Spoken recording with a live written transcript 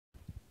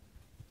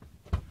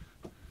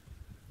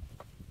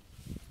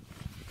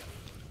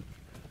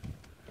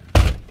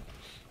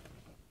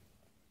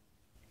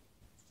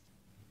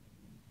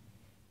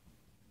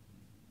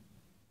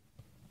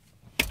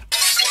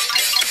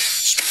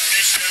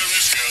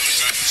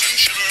skeletons and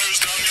shivers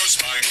down your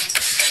spine.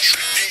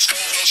 Shrieking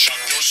skulls will shock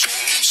your soul,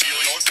 seal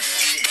your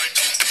doom tonight.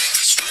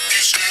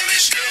 Spooky, scary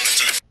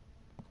skeleton.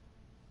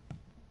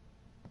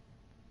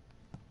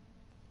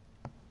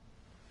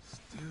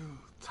 Still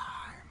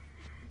time.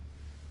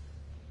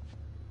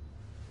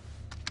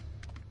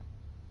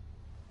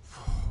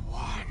 For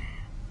one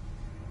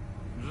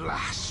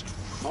last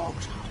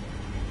photo.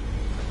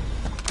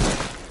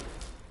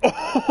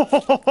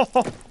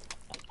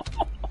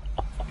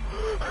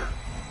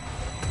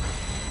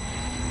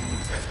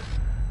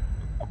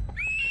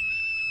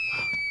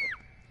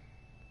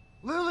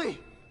 Lily!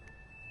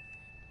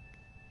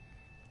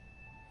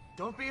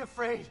 Don't be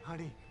afraid,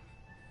 honey.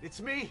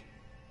 It's me,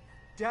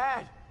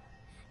 Dad.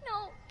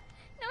 No,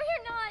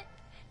 you're not.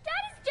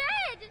 Dad is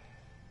dead.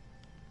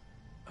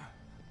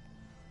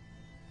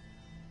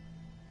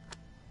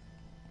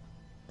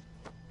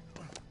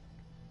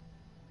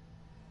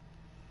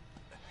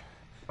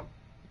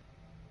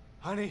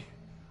 Honey,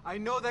 I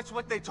know that's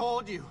what they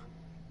told you,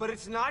 but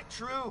it's not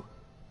true.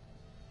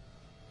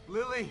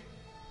 Lily,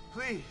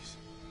 please.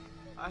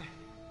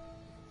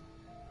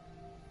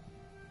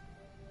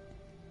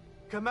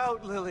 Come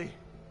out, Lily.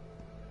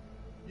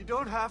 You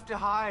don't have to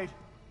hide.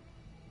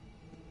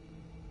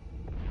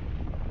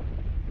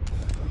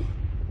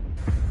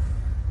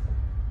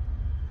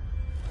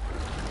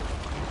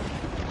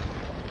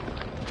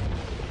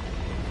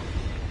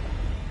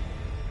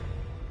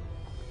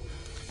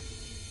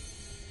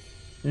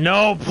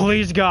 No,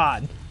 please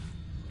God.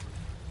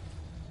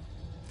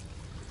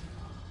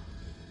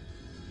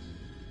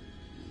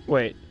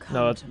 Wait,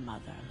 no, that's...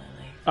 Mother,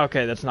 Lily.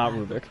 Okay, that's not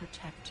Rubik.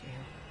 Protect you.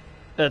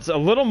 That's a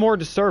little more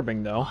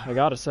disturbing, though, I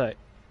gotta say.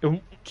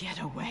 Get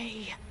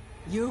away.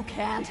 You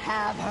can't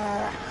have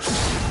her.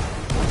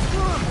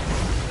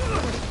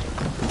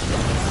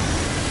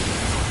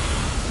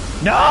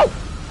 No!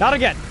 Not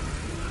again!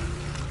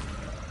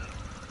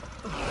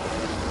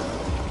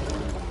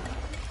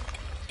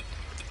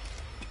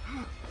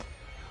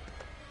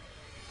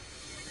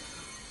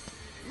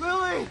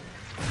 Lily!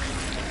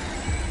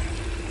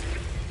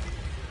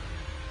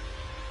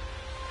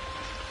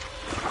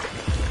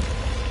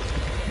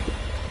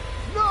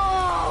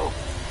 No!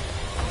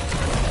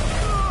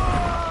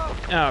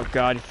 Oh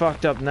God, you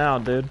fucked up now,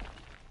 dude.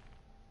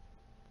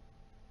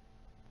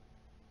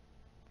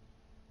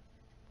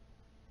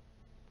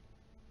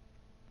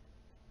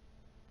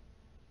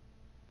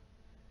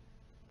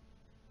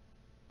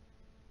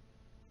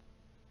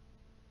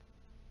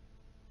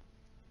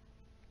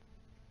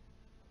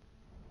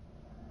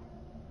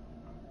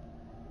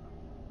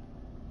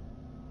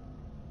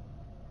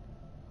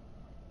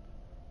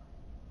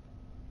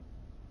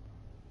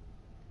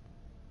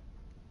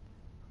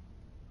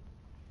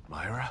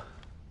 Myra?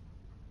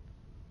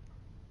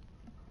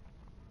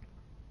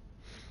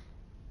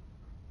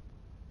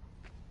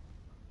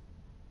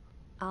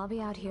 I'll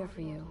be out here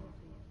for you,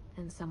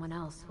 and someone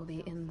else will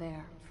be in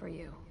there for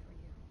you.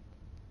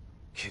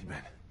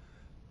 Kidman.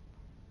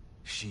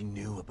 She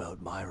knew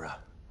about Myra.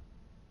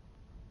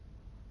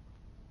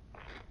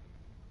 But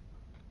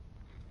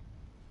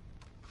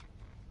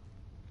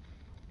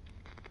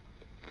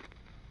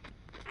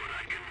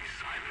I can be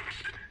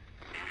silenced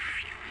if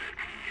you let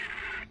me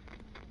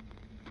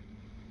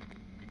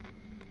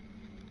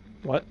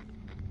in. What?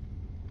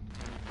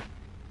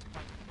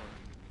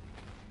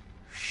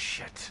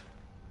 Shit.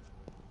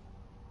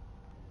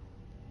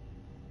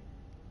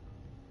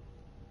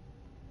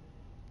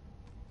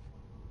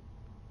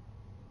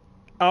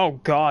 Oh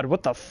God,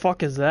 what the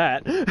fuck is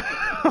that?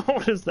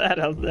 What is that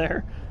out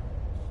there?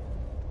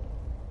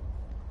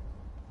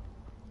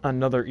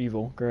 Another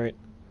evil, great.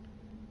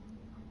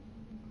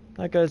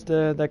 That guy's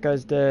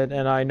dead,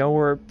 and I know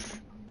where...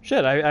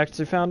 Shit, I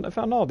actually found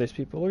all these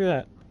people, look at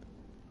that.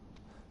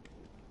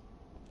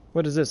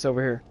 What is this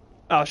over here?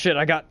 Oh shit,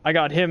 I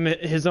got him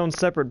his own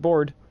separate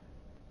board.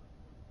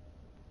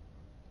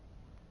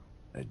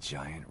 A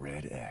giant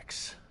red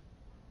X.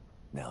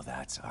 Now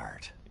that's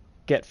art.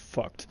 Get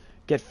fucked.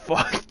 Get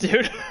fucked,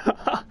 dude.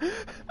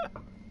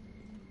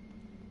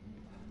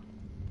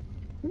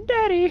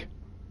 Daddy.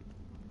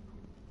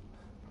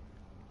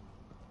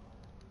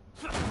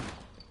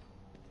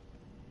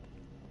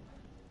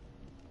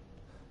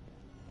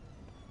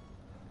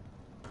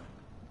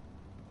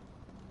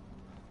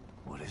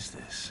 What is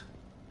this?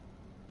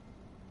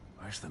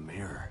 Where's the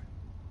mirror?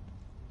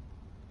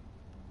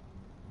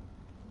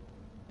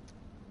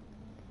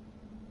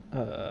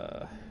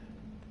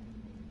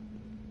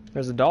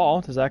 There's a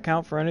doll. Does that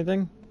count for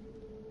anything?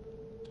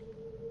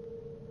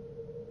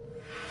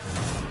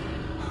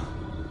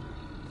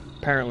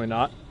 Apparently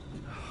not.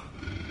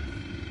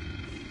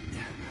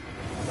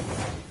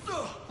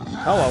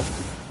 Hello.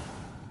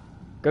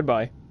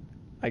 Goodbye,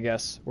 I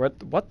guess. What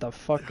the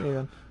fuck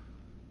even?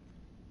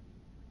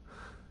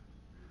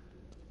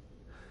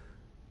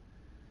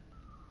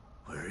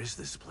 Where is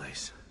this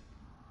place?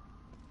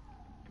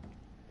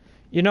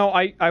 You know,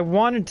 I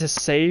wanted to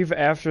save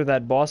after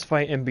that boss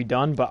fight and be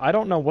done, but I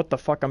don't know what the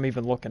fuck I'm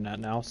even looking at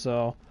now,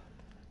 so...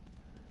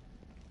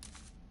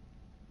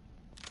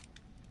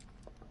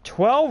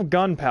 12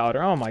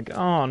 gunpowder. Oh my god.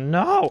 Oh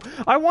no.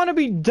 I want to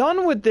be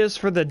done with this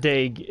for the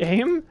day,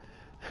 game.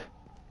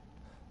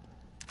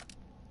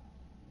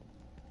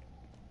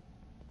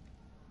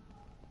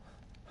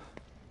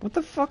 What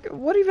the fuck?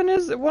 What even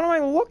is it? What am I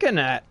looking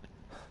at?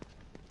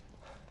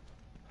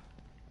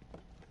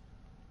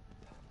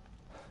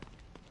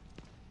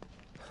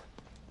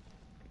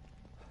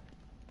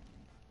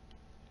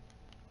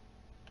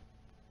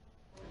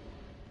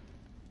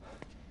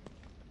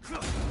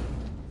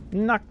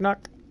 Knock,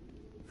 knock.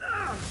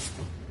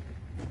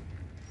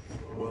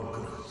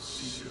 Welcome,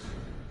 Seeker.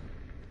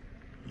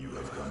 You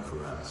have come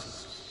for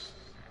answers.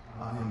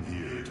 I am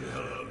here to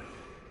help.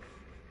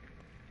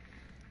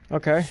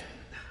 Okay.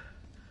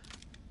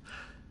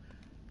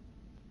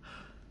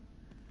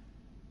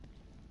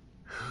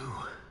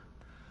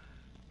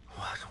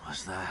 What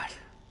was that?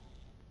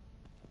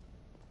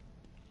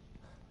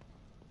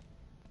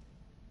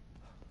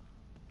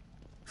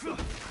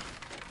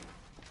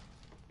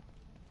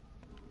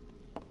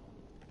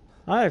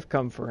 I've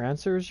come for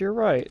answers, you're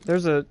right.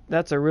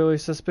 That's a really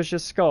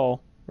suspicious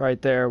skull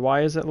right there.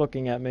 Why is it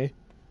looking at me?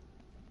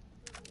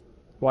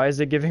 Why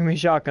is it giving me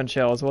shotgun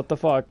shells? What the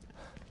fuck?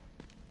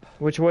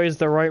 Which way is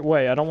the right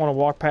way? I don't want to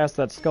walk past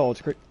that skull.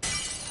 It's what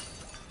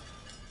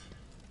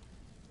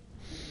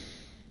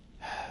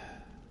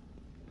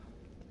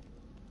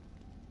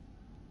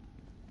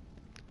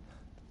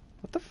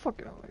the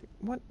fuck?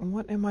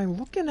 What am I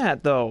looking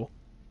at though?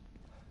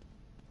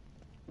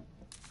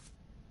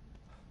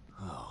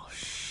 Oh,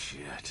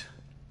 shit.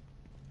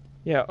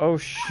 Yeah, oh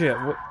shit.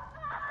 What?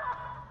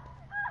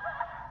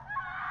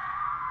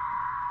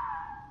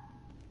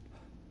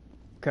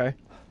 Okay.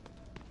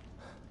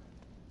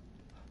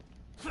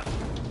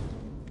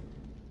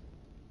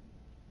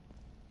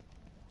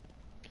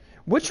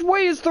 Which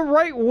way is the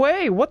right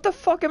way? What the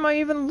fuck am I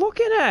even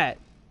looking at?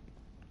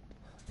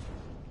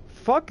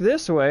 Fuck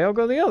this way, I'll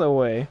go the other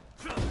way.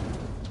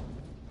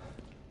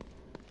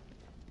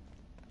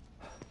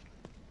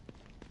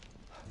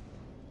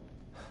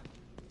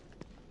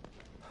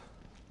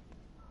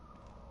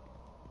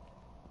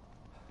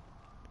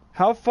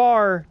 How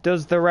far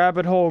does the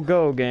rabbit hole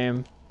go,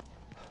 game?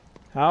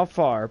 How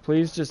far?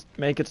 Please just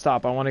make it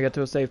stop. I want to get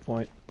to a safe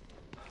point.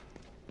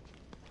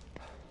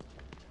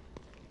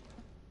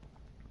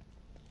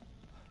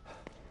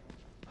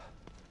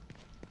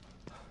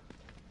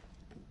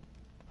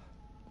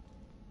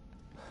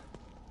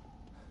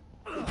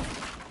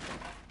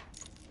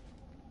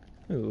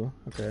 Ooh,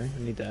 okay,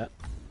 I need that.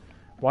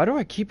 Why do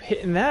I keep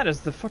hitting that as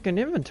the fucking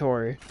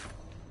inventory?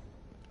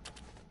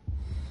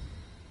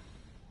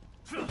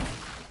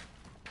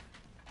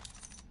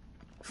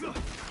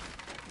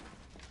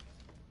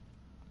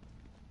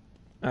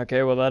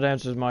 Okay, well that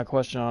answers my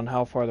question on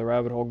how far the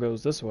rabbit hole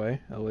goes this way,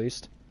 at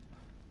least.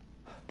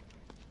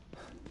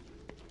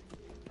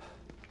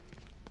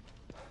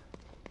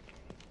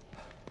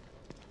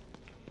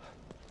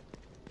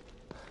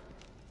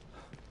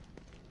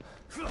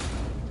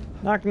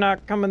 Knock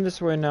knock, coming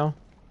this way now.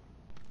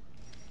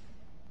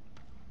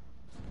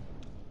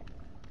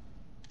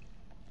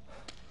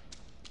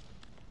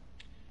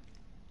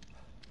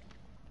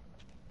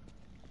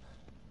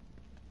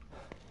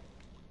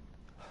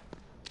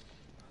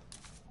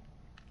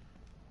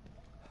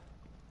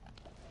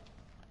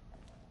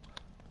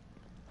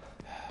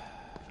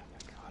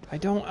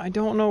 I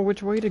don't know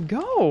which way to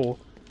go.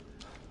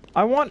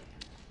 I want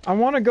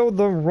to go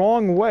the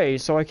wrong way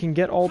so I can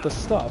get all the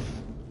stuff.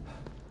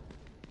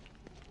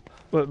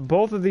 But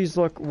both of these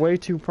look way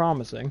too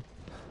promising.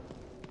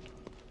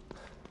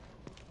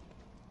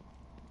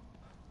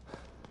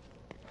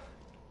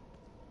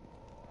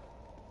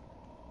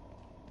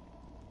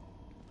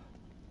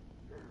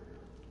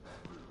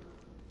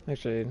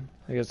 Actually,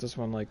 I guess this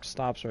one like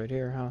stops right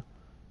here, huh?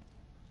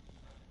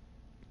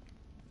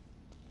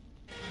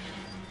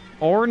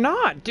 Or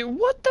not, dude,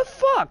 what the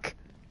fuck?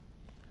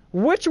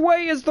 Which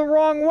way is the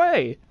wrong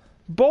way?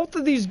 Both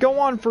of these go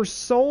on for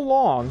so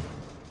long.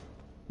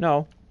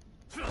 No.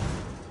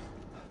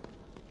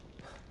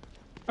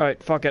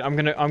 Alright, fuck it, I'm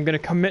gonna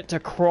commit to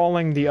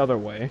crawling the other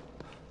way.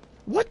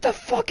 What the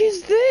fuck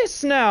is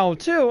this now,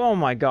 too? Oh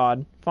my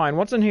god. Fine,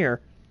 what's in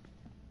here?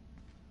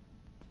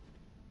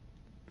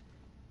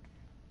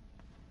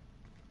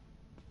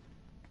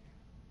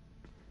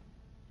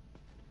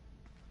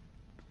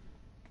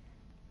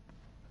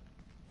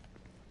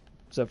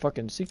 It's a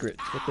fucking secret.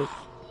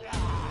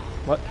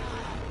 What?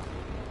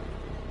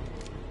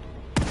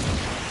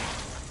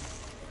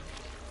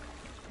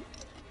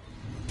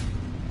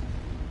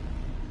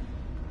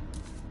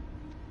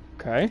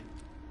 Okay.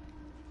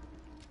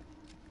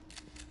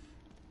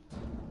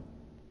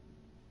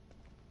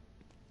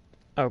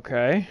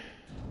 Okay.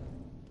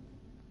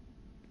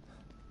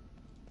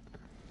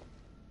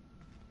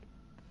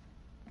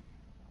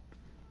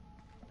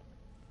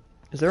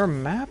 Is there a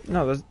map?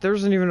 No, there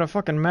isn't even a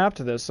fucking map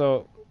to this,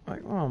 so...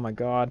 Like, oh my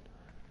god.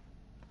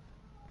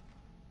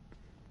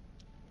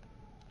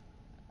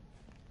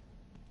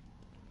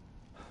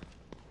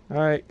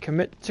 Alright,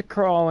 commit to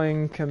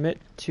crawling, commit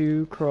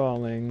to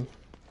crawling.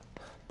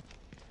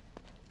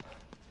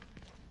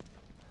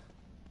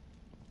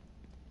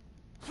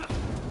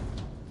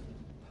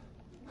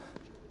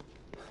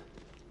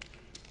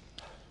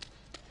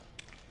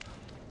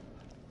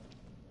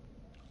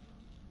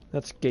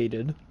 That's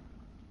gated.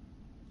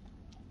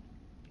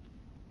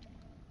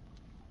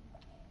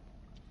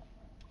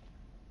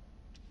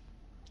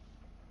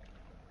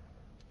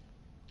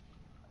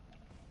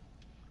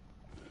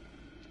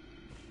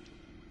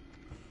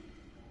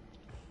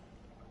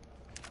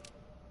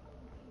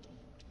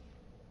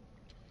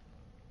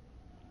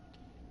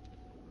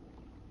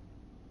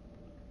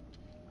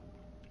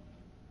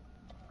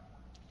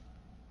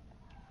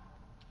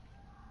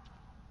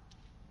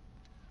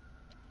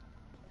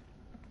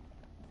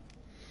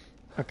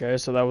 Okay,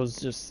 so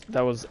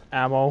that was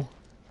ammo,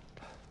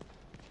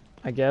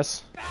 I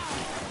guess.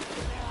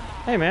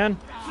 Hey, man.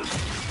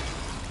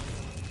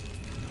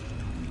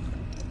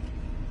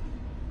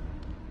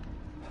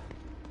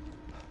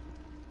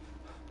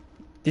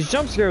 These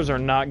jump scares are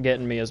not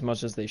getting me as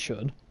much as they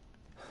should.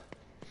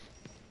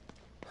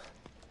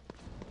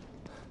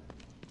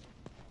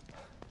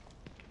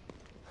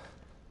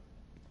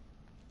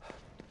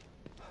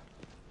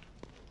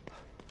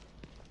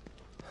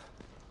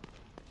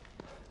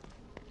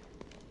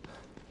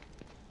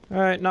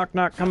 Alright, knock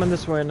knock, coming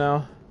this way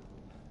now.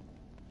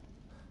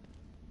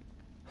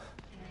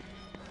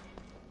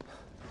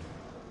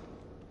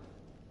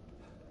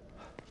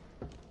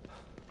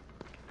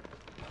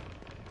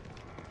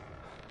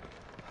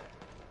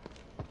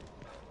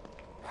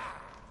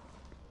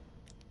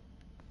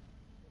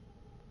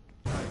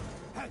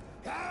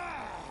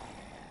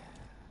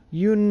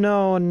 You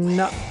know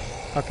not.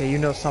 Okay, you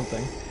know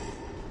something.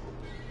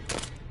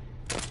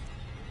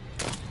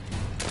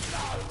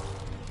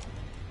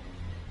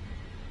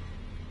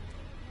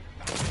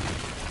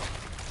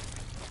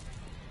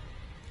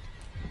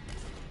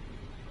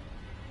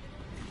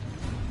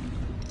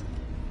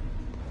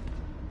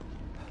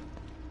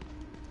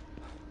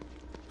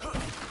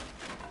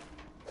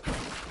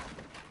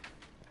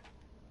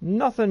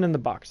 Nothing in the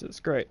boxes.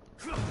 Great.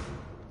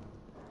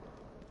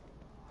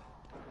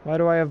 Why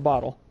do I have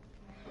bottle?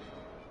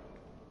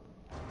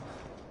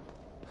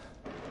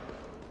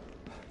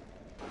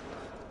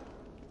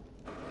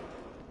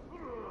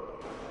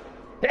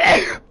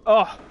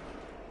 Oh.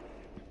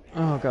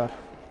 Oh god.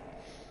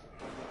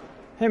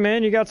 Hey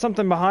man, you got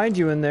something behind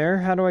you in there.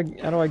 How do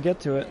I get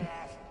to it?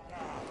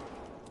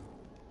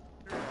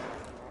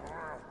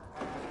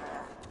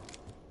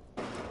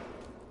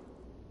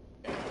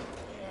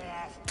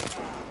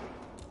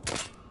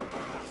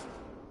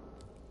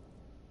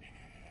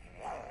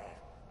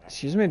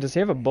 Excuse me, does he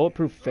have a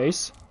bulletproof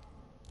face?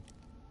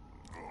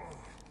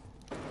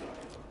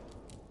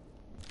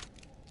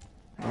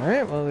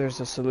 Alright, well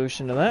there's a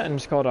solution to that, and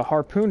it's called a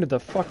harpoon to the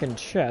fucking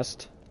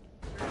chest.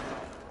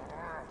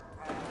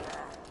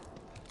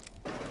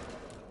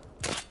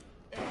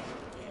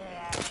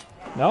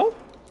 No?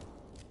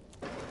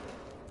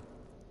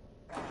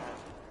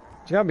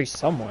 There's gotta be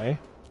some way.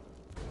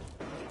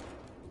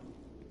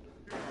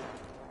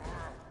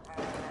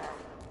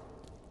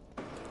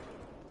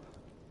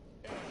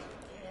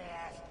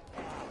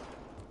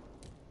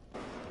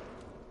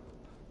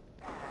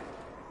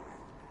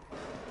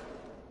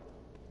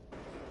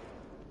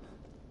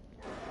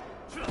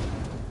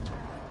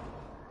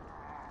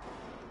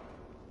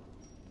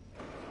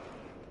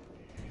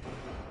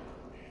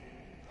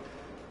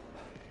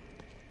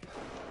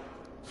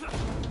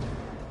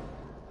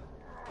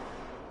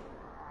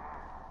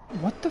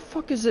 What the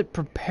fuck is it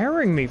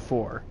preparing me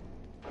for?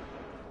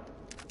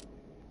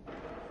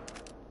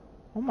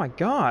 Oh my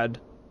god.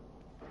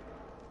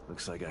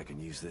 Looks like I can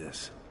use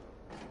this.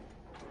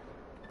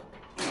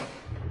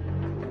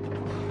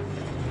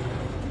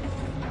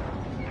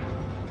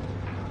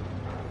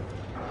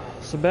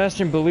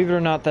 Sebastian, believe it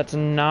or not, that's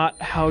not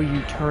how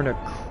you turn a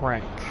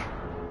crank.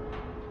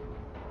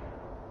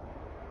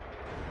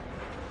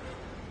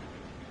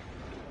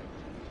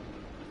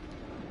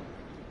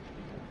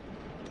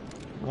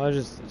 Well, I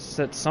just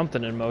set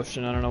something in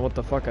motion. I don't know what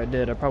the fuck I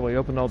did. I probably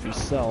opened all these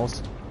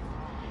cells.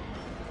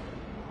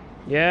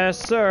 Yes,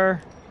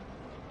 sir.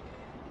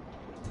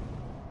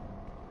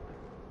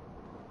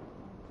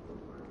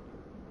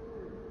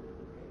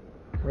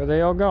 Where are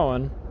they all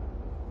going?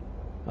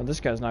 Oh, this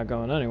guy's not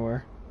going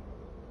anywhere.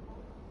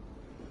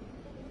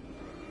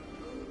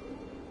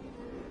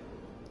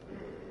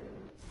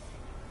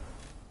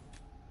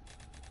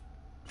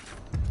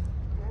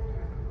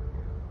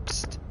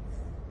 Psst.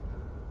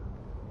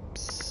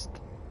 Psst.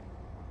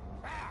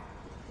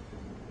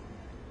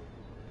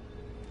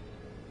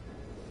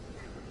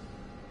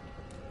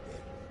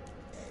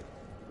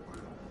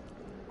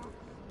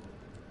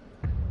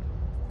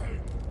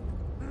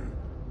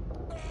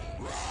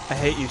 I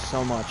hate you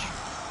so much.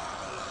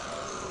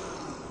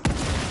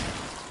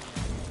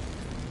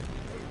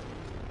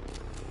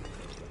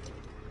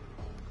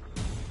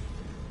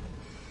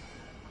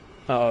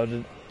 Uh oh,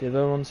 did the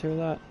other ones hear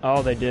that?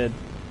 Oh, they did.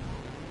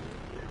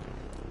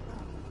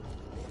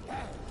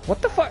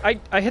 What the fuck?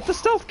 I hit the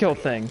stealth kill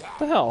thing. What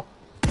the hell?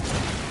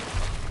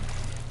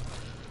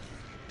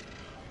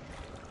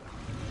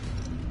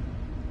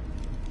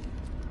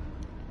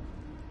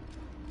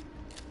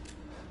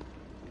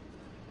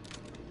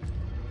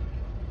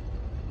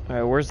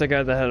 Alright, where's the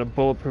guy that had a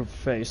bulletproof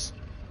face?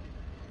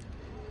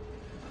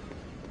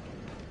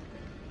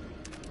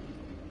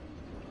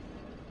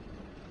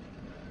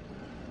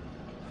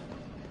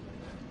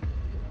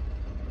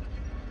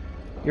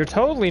 You're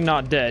totally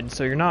not dead,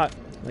 so you're not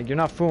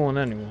fooling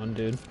anyone,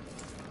 dude.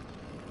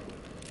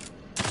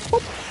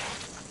 Whoop.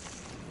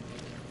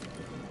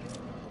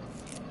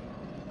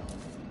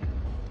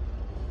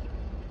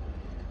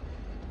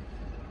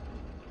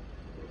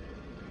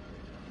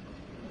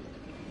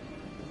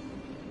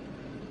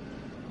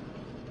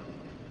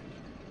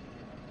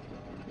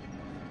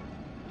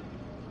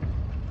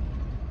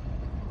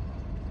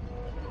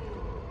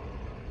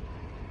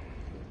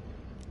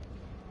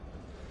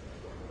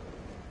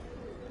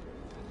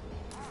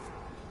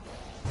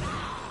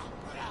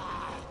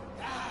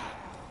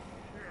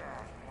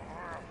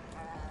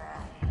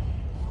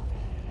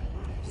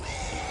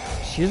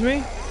 Excuse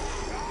me?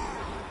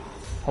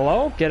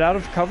 Hello? Get out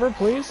of cover,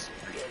 please?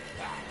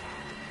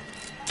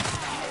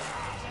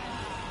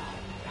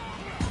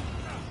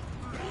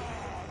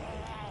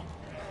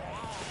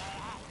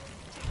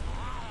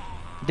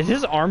 Did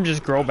his arm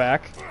just grow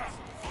back?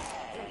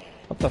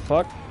 What the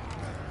fuck?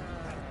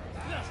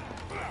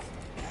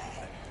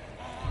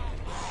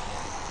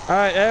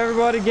 Alright,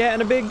 everybody get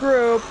in a big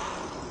group.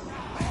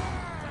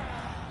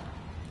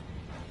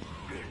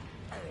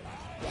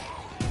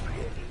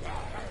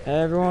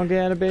 Everyone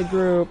get in a big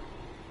group.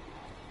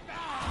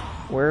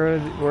 Where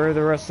are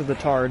the rest of the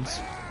tards?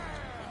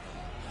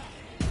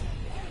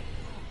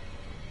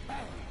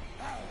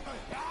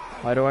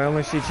 Why do I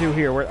only see two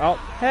here? Where? Oh,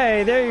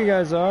 hey, there you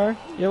guys are.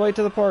 You're late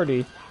to the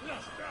party.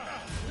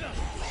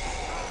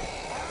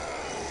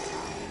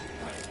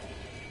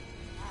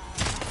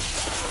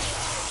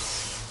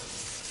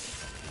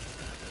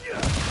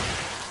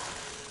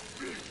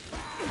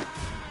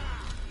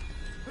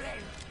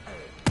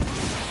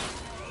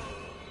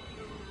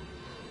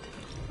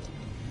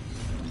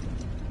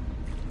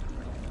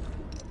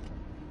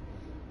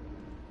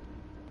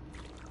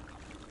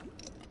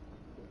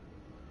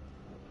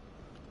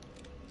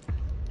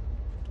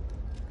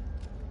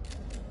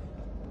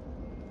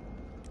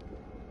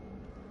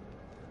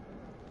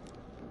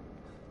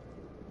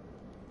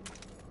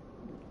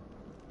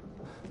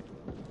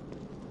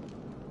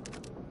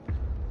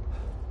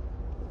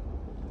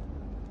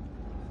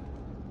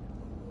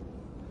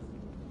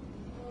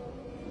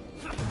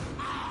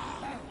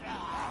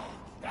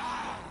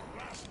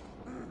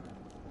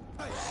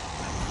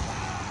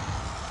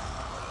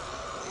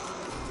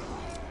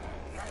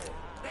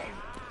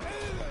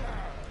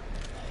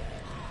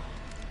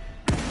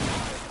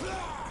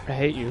 I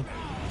hate you.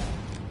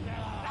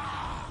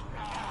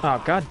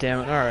 Oh, god damn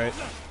it. Alright.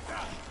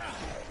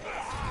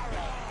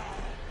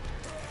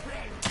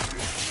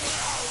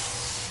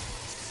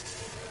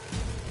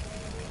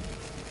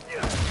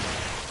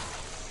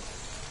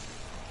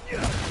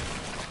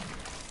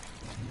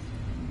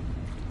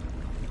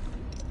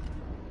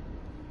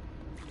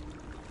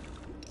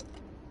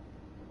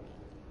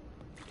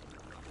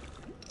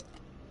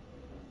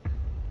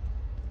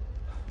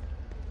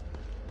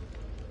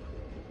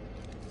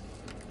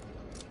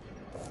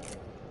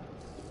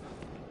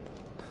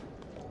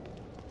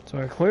 So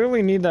I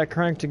clearly need that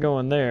crank to go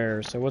in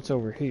there, so what's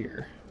over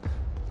here?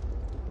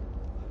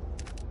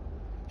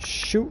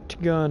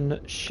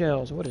 Shootgun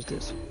shells. What is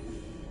this?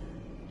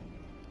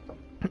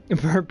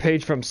 A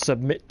page from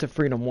Submit to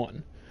Freedom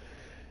 1.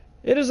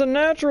 It is a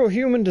natural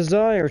human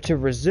desire to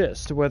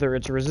resist, whether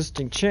it's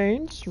resisting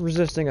change,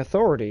 resisting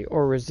authority,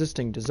 or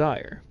resisting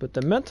desire. But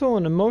the mental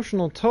and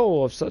emotional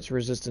toll of such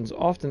resistance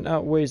often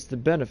outweighs the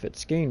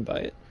benefits gained by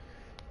it.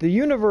 The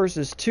universe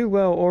is too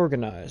well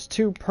organized,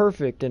 too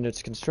perfect in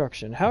its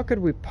construction. How could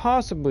we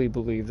possibly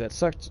believe that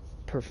such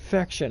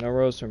perfection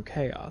arose from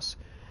chaos?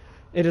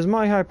 It is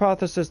my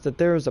hypothesis that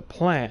there is a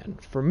plan,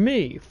 for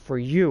me, for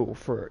you,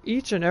 for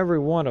each and every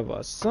one of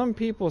us. Some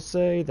people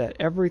say that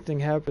everything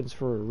happens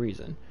for a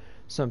reason.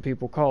 Some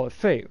people call it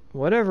fate.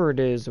 Whatever it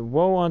is,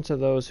 woe unto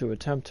those who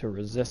attempt to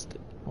resist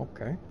it.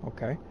 Okay,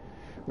 okay.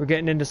 We're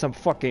getting into some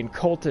fucking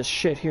cultist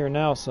shit here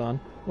now,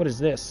 son. What is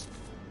this?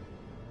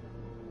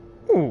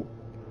 Ooh.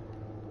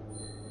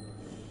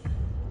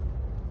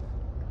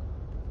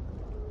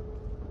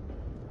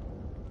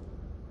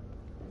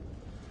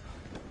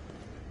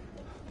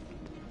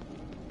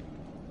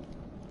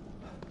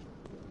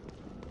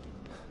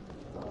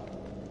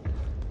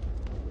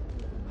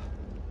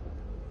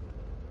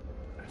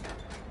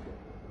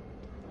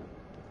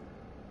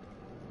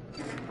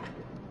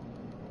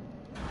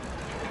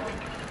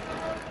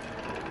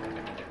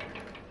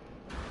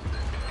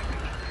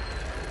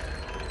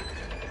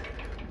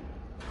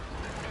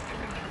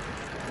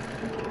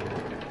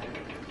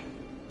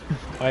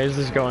 Why is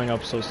this going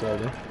up so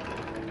slowly?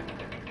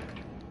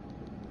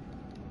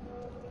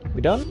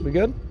 We done? We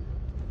good?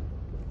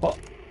 Oh.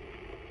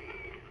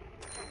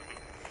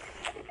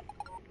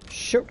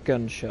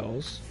 Shotgun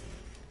shells.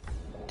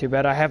 Too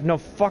bad I have no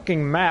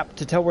fucking map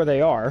to tell where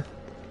they are.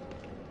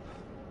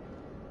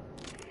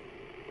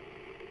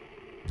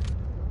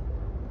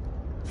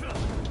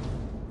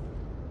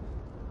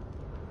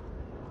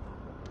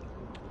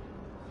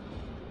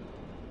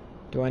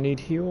 Do I need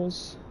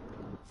heals?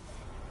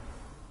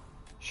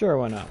 Sure,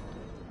 why not?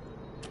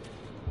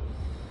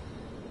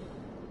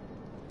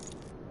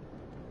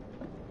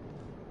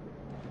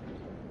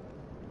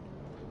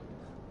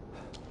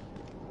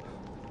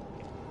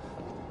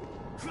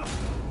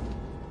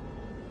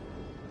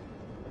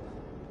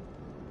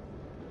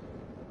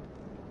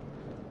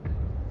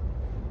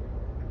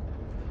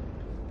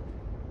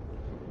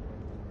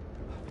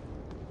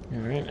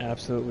 Alright,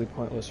 absolutely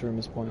pointless room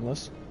is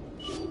pointless.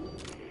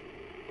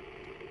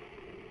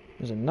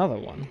 There's another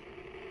one.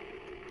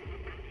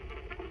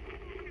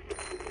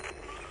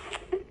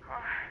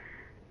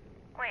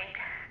 Wait.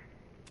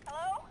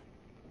 Hello?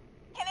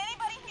 Can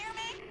anybody hear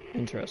me?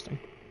 Interesting.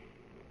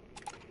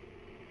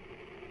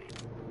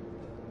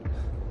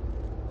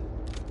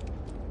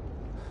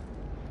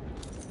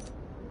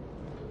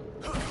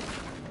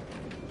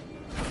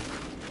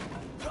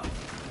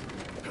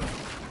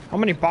 How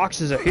many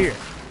boxes are here?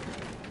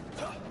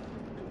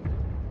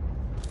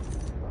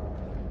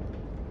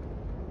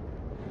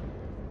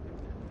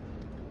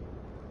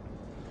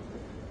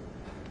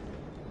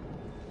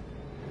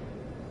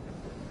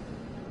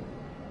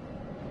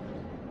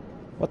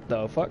 What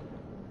the fuck?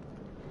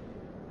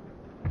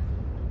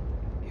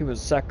 He was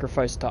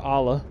sacrificed to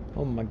Allah.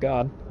 Oh my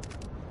god.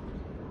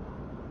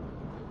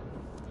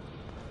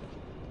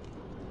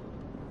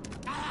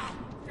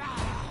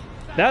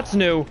 That's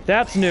new.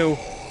 That's new.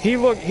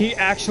 He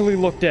actually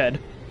looked dead.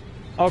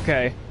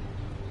 Okay.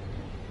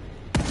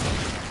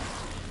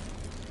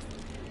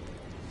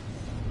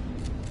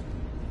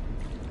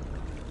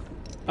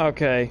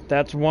 Okay,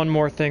 that's one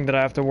more thing that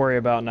I have to worry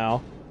about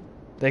now.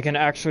 They can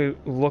actually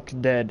look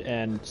dead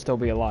and still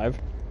be alive.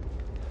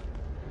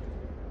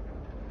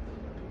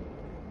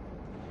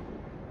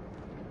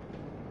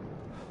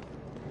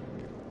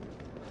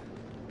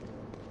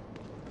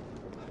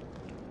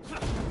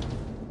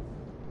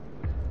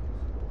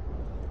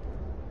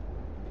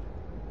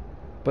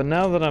 But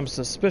now that I'm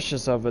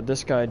suspicious of it,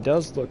 this guy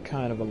does look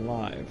kind of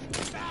alive.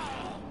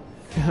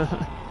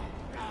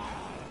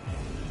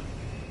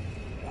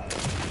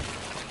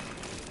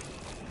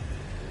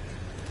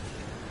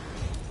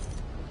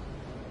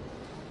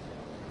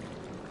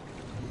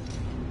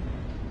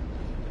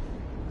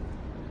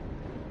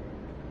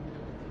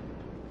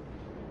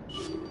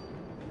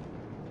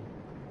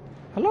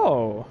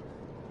 Hello.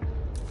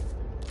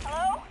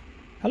 Hello?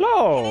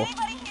 Hello. Can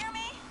anybody hear me?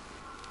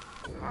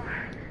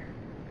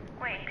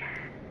 Wait.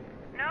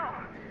 No.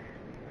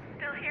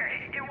 Still here.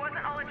 It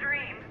wasn't all a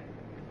dream.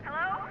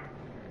 Hello?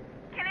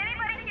 Can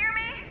anybody hear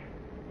me?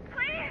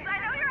 Please, I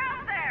know you're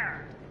out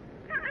there.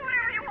 Do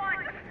whatever you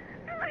want. Just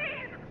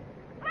please.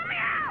 Let me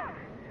out.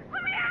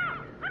 Let me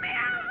out. Let me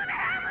out. Let me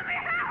out. Let me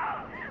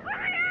out. Let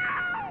me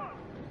out.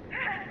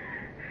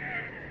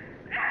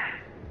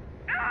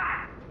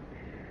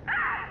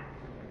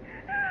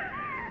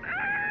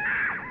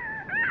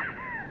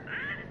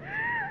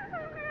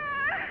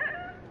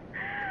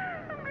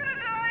 I'm gonna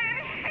die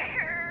in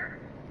here.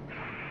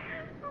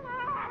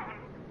 Alone.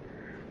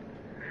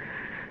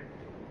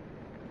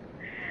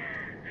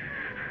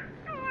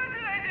 What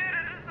did I do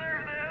to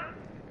deserve this?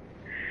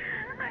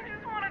 I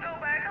just want to go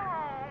back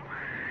home.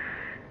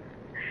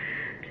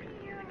 To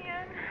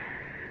Union.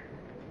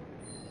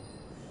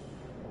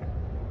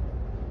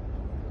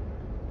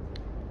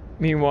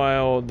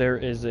 Meanwhile, there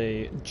is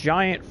a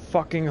giant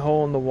fucking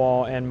hole in the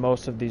wall and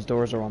most of these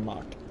doors are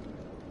unlocked.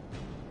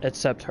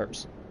 Except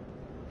hers.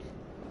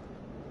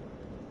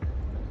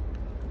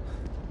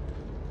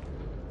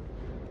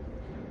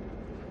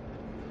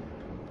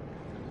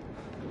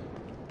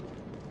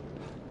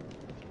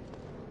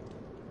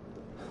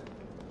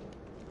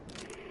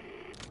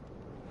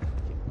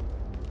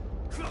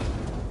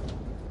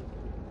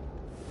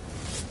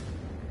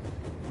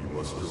 You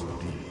must go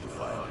deep to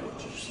find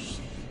what you seek.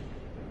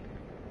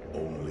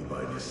 Only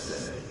by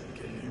descending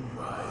can you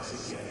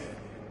rise again.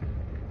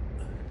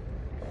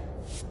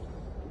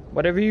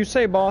 Whatever you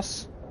say,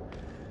 boss.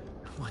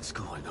 What's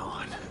going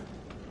on?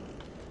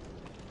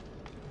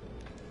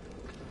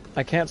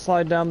 I can't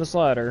slide down this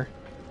ladder.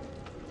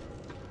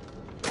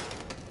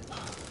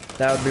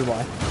 That would be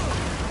why.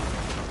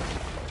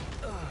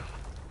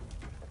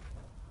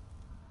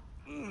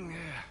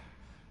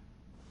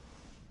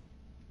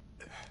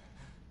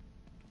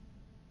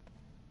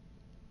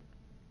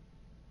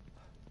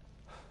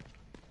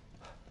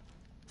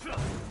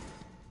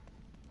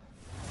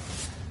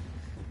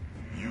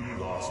 You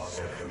lost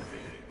everything.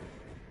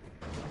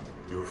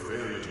 Your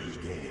failure to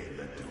regain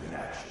led to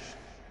inaction,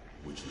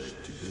 which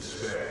led to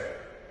despair.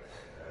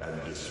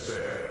 And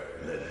despair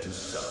led to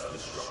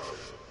self-destruction.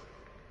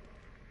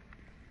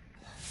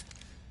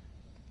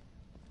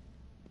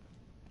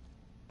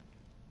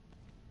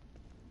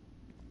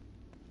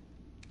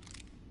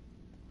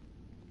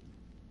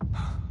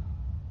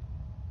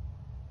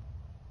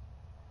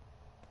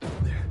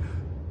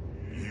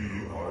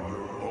 You are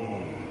your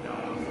own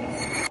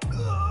downfall.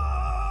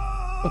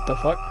 What the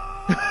fuck?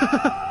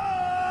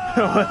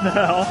 What the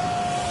hell?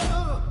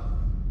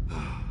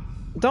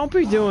 Don't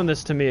be doing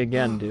this to me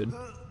again, dude.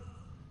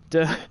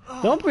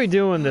 Don't be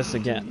doing this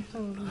again.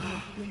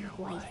 Believe your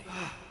wife.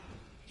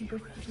 You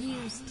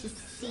refuse to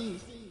see.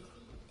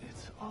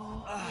 It's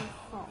all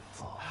Your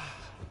fault.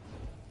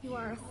 You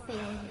are a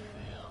failure.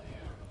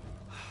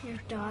 Your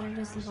daughter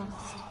was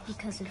lost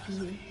because of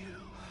you.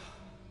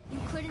 You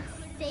couldn't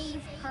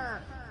save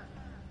her.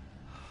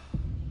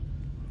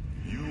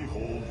 You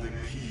hold the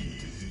key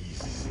to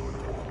easing your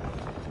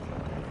torment.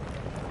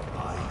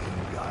 I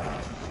can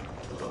guide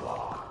you to the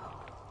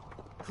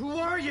lock. Who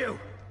are you?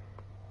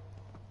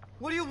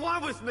 What do you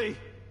want with me?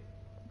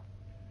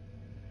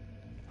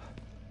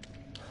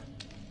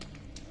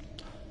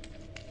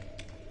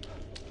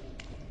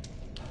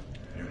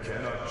 You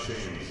cannot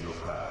change your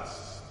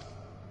past.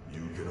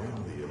 You can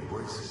only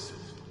embrace it.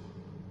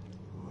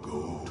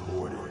 Go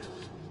toward it.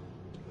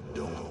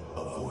 Don't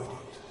avoid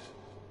it.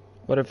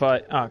 What if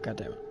I... Oh,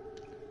 goddammit.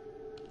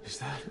 Is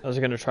that I was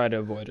gonna try to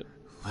avoid it.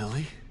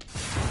 Lily?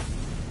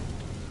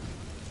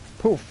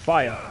 Poof,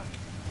 fire.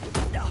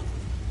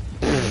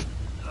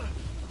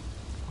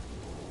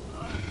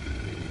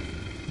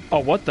 Oh,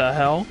 what the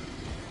hell?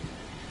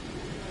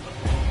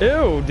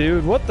 Ew,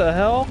 dude, what the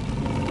hell?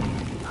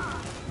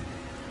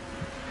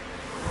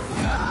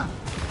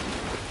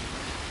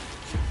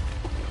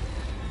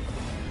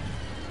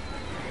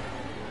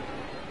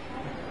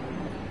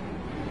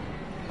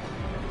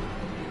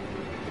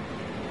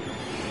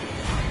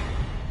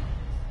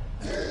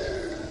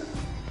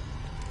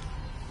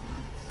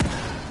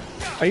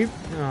 Are you...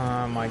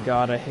 Oh my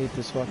god, I hate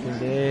this fucking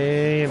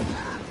game.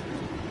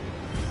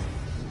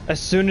 As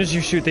soon as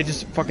you shoot, they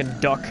just fucking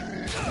duck.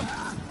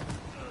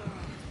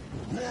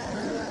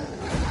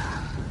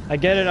 I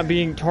get it, I'm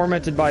being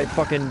tormented by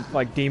fucking,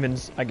 like,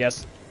 demons, I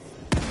guess.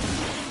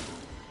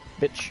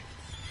 Bitch.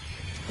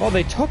 Well,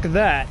 they took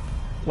that,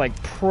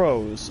 like,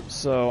 pros,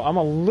 so I'm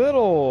a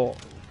little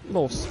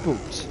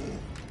spooked.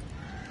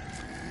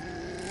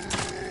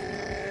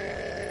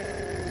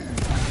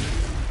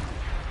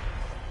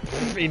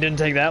 He didn't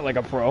take that like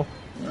a pro.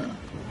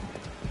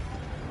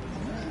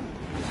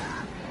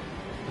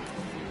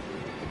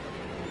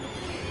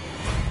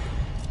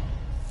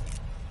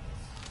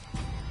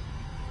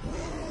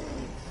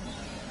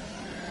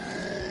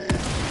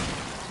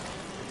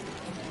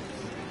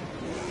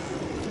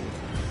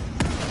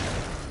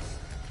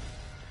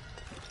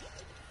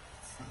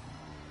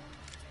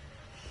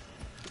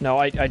 No,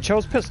 I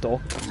chose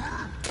pistol.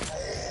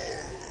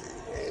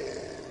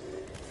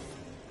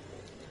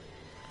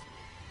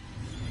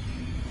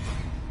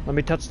 Let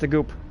me touch the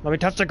goop. Let me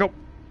touch the goop.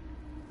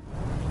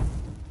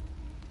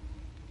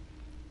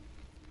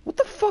 What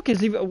the fuck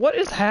is even... What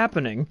is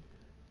happening?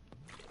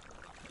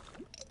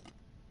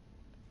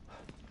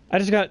 I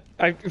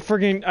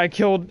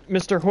killed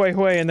Mr. Hui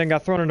Hui and then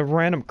got thrown into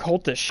random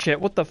cultist shit.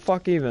 What the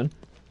fuck even?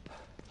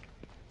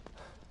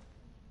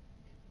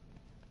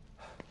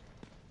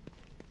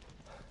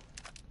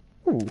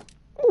 Ooh.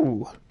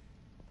 Ooh.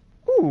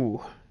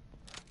 Ooh.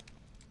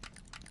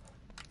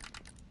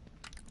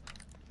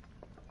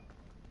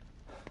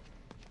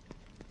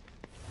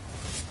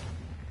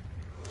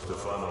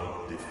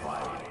 Stefano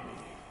defied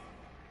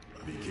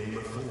me. Became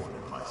a thorn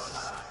in my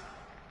side.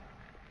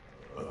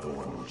 A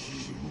thorn which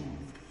you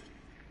removed.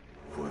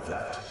 For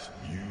that,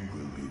 you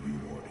will be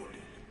rewarded.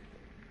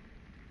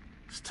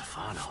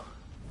 Stefano.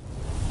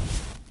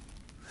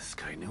 This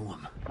guy knew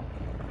him.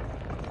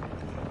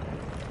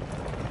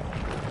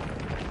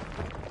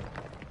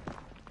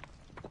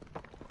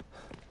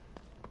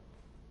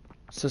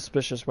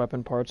 Suspicious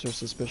weapon parts are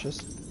suspicious.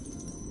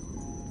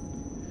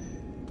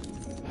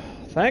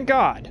 Thank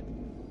God.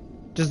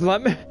 Just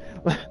let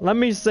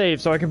me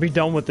save so I can be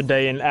done with the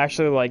day and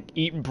actually like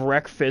eat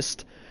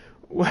breakfast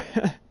or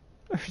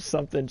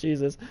something.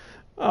 Jesus.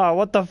 Oh,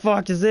 what the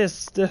fuck is this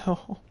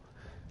still?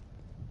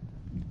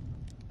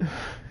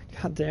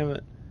 God damn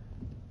it.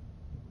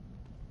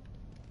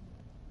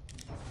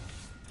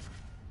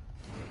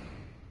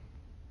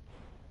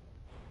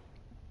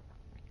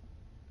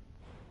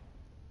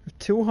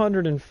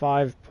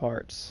 $205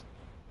 parts.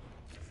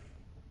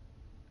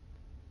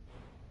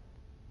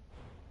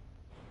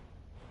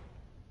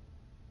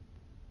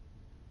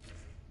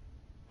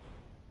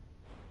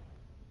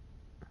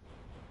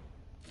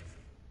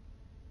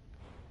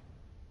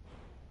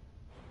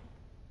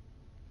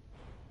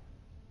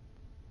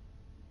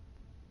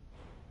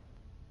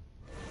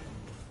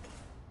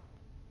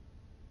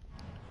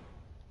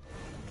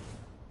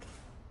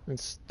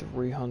 It's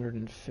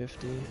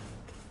 350.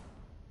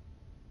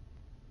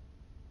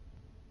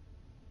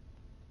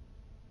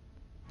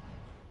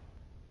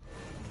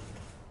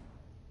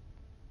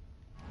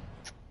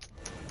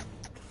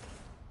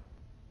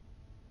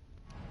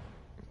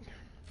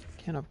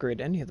 Can't upgrade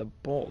any of the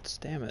bolts,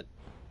 damn it.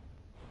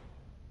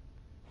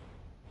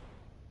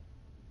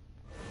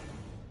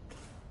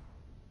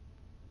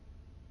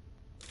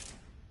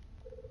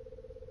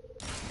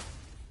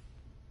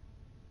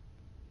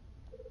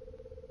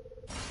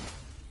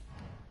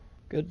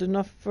 Good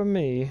enough for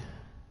me.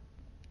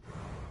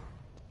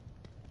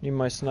 Need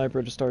my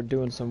sniper to start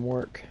doing some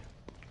work.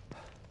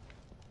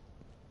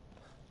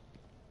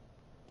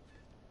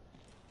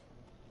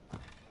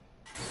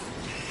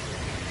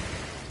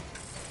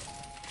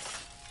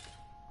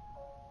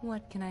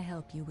 What can I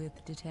help you with,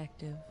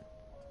 Detective?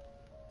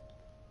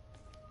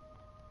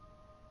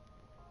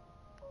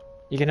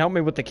 You can help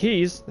me with the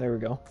keys. There we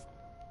go.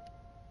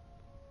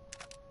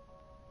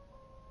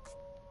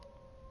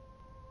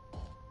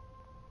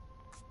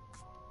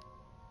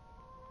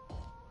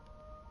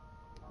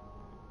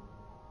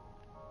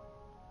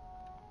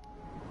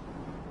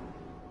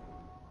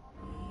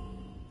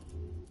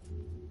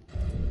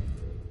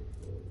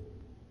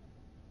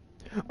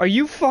 Are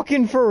you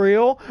fucking for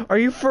real? Are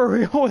you for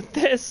real with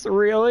this?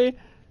 Really?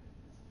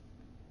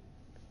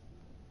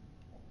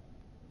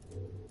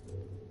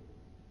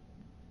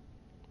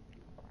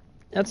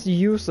 That's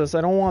useless.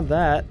 I don't want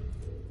that.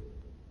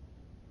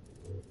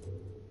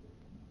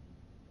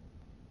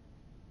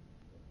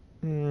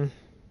 Hmm.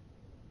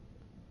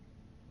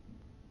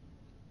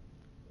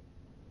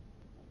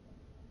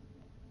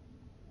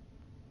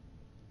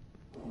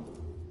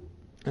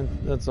 And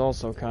that's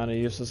also kind of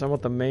useless. I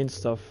want the main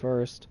stuff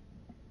first.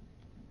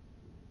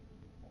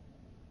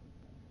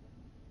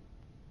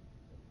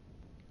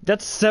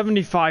 That's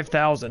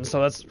 75,000,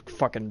 so that's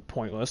fucking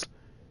pointless.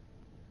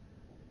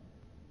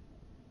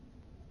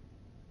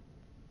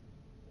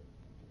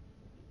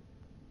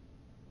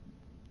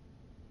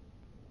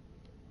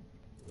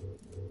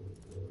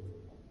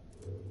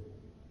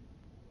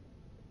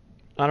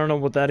 I don't know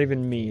what that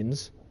even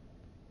means.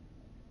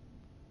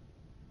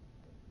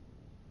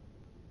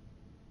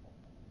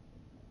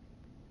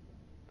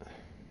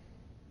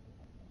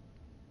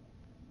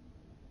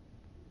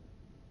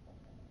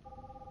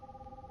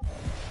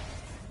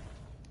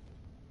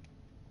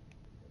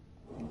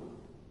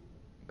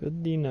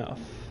 Good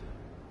enough.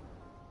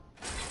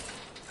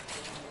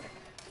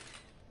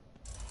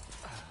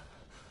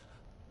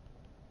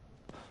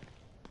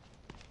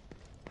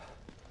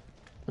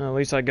 Well, at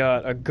least I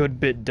got a good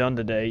bit done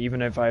today,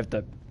 even if I have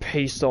to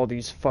paste all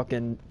these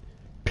fucking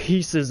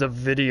pieces of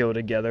video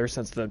together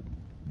since the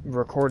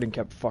recording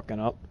kept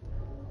fucking up.